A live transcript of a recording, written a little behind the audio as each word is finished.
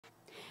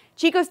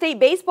Chico State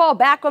Baseball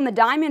back on the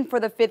diamond for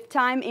the 5th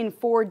time in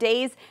 4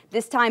 days,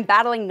 this time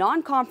battling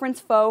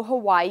non-conference foe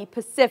Hawaii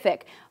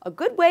Pacific. A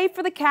good way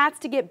for the Cats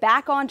to get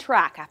back on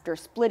track after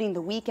splitting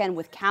the weekend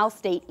with Cal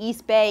State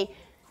East Bay.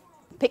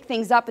 Pick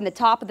things up in the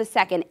top of the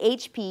second.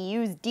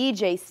 HPU's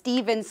DJ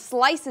Stevens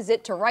slices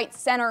it to right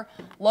center.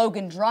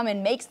 Logan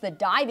Drummond makes the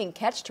diving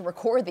catch to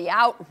record the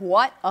out.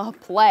 What a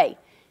play.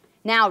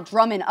 Now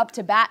Drummond up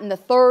to bat in the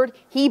third.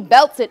 He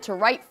belts it to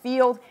right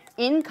field.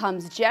 In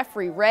comes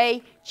Jeffrey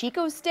Ray.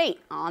 Chico State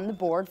on the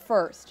board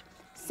first.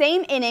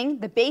 Same inning,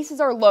 the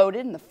bases are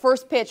loaded, and the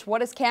first pitch, what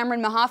does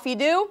Cameron Mahaffey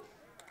do?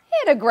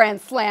 Hit a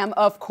grand slam,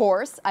 of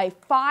course. A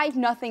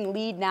 5-0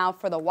 lead now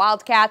for the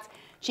Wildcats.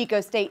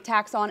 Chico State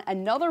tacks on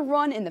another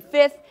run in the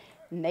 5th,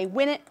 and they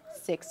win it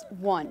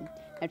 6-1.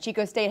 Now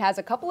Chico State has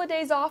a couple of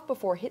days off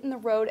before hitting the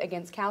road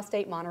against Cal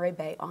State Monterey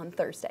Bay on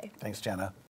Thursday. Thanks, Jenna.